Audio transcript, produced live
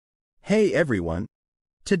Hey everyone!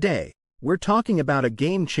 Today, we're talking about a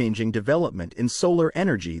game-changing development in solar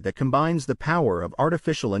energy that combines the power of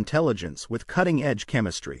artificial intelligence with cutting-edge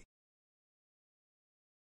chemistry.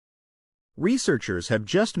 Researchers have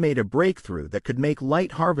just made a breakthrough that could make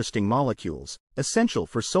light-harvesting molecules, essential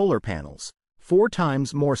for solar panels, 4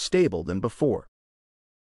 times more stable than before.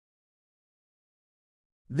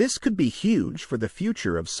 This could be huge for the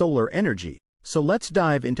future of solar energy, so let's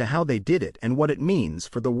dive into how they did it and what it means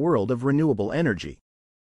for the world of renewable energy.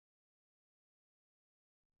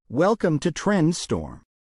 Welcome to TrendStorm.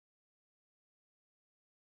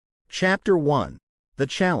 Chapter 1. The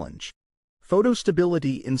Challenge.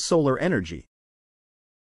 Photostability in solar energy.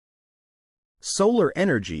 Solar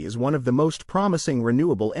energy is one of the most promising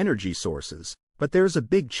renewable energy sources, but there's a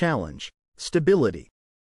big challenge: stability.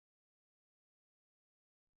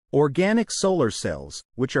 Organic solar cells,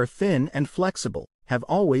 which are thin and flexible, have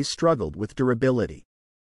always struggled with durability.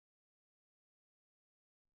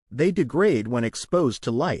 They degrade when exposed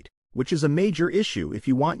to light, which is a major issue if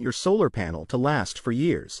you want your solar panel to last for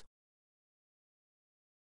years.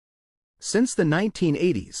 Since the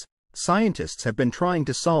 1980s, scientists have been trying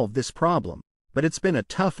to solve this problem, but it's been a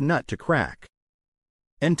tough nut to crack.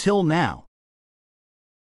 Until now.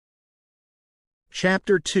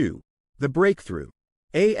 Chapter 2. The Breakthrough.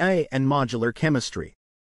 AI and Modular Chemistry.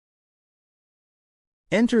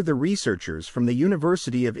 Enter the researchers from the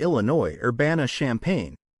University of Illinois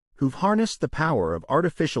Urbana-Champaign, who've harnessed the power of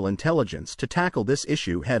artificial intelligence to tackle this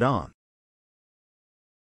issue head-on.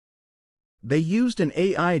 They used an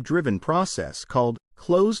AI-driven process called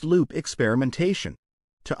closed-loop experimentation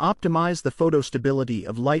to optimize the photostability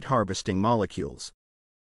of light-harvesting molecules.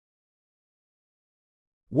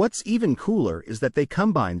 What's even cooler is that they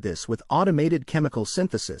combined this with automated chemical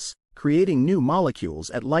synthesis, creating new molecules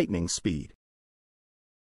at lightning speed.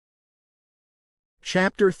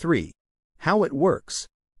 Chapter 3. How it works.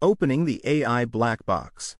 Opening the AI black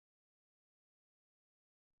box.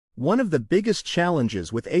 One of the biggest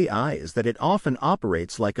challenges with AI is that it often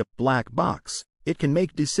operates like a black box. It can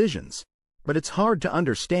make decisions, but it's hard to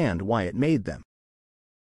understand why it made them.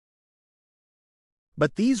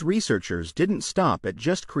 But these researchers didn't stop at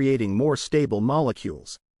just creating more stable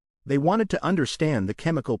molecules. They wanted to understand the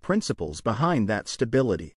chemical principles behind that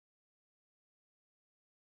stability.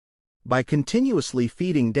 By continuously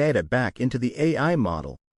feeding data back into the AI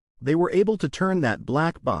model, they were able to turn that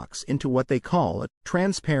black box into what they call a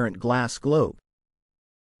transparent glass globe.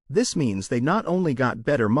 This means they not only got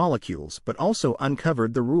better molecules but also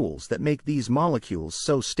uncovered the rules that make these molecules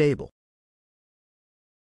so stable.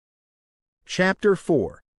 Chapter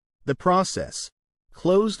 4. The Process.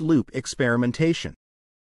 Closed-loop experimentation.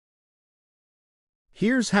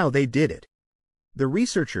 Here's how they did it. The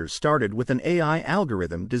researchers started with an AI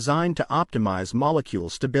algorithm designed to optimize molecule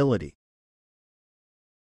stability.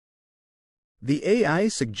 The AI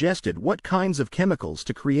suggested what kinds of chemicals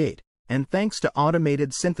to create, and thanks to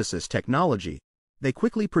automated synthesis technology, they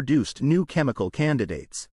quickly produced new chemical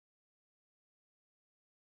candidates.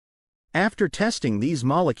 After testing these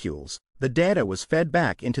molecules, the data was fed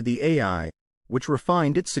back into the AI, which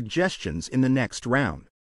refined its suggestions in the next round.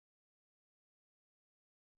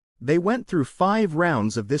 They went through 5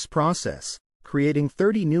 rounds of this process, creating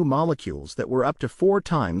 30 new molecules that were up to 4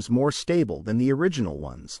 times more stable than the original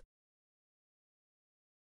ones.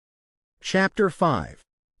 Chapter 5.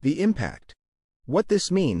 The Impact. What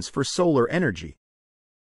this means for solar energy.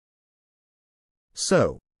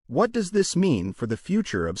 So, what does this mean for the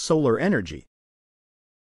future of solar energy?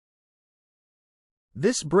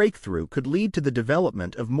 This breakthrough could lead to the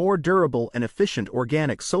development of more durable and efficient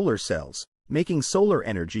organic solar cells, making solar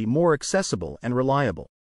energy more accessible and reliable.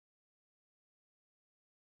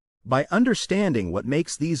 By understanding what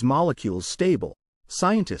makes these molecules stable,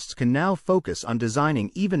 scientists can now focus on designing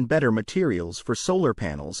even better materials for solar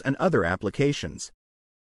panels and other applications.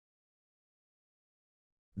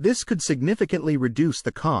 This could significantly reduce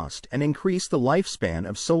the cost and increase the lifespan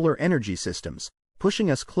of solar energy systems,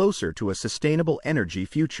 pushing us closer to a sustainable energy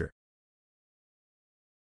future.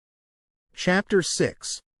 Chapter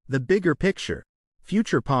 6. The Bigger Picture.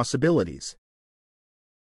 Future Possibilities.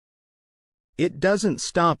 It doesn't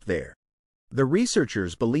stop there. The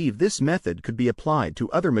researchers believe this method could be applied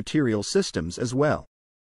to other material systems as well.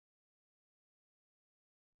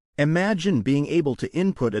 Imagine being able to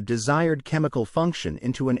input a desired chemical function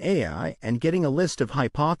into an AI and getting a list of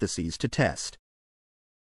hypotheses to test.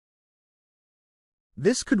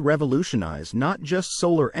 This could revolutionize not just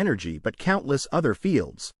solar energy but countless other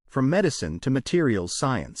fields, from medicine to materials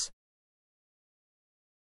science.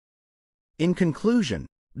 In conclusion,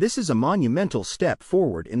 this is a monumental step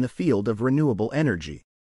forward in the field of renewable energy.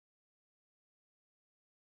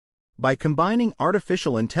 By combining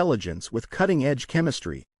artificial intelligence with cutting-edge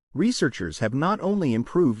chemistry, researchers have not only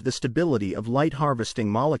improved the stability of light-harvesting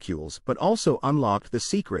molecules but also unlocked the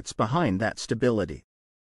secrets behind that stability.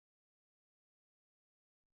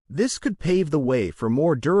 This could pave the way for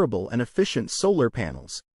more durable and efficient solar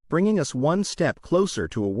panels, bringing us one step closer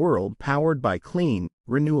to a world powered by clean,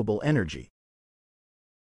 renewable energy.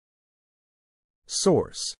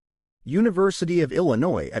 Source: University of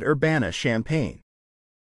Illinois at Urbana-Champaign.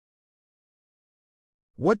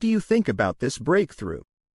 What do you think about this breakthrough?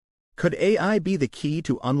 Could AI be the key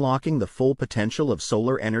to unlocking the full potential of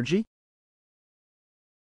solar energy?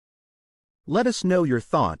 Let us know your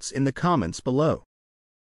thoughts in the comments below.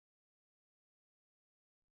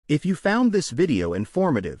 If you found this video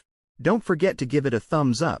informative, don't forget to give it a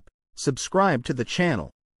thumbs up, subscribe to the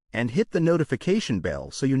channel, and hit the notification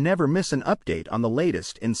bell so you never miss an update on the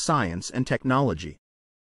latest in science and technology.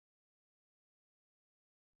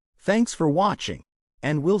 Thanks for watching,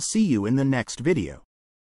 and we'll see you in the next video.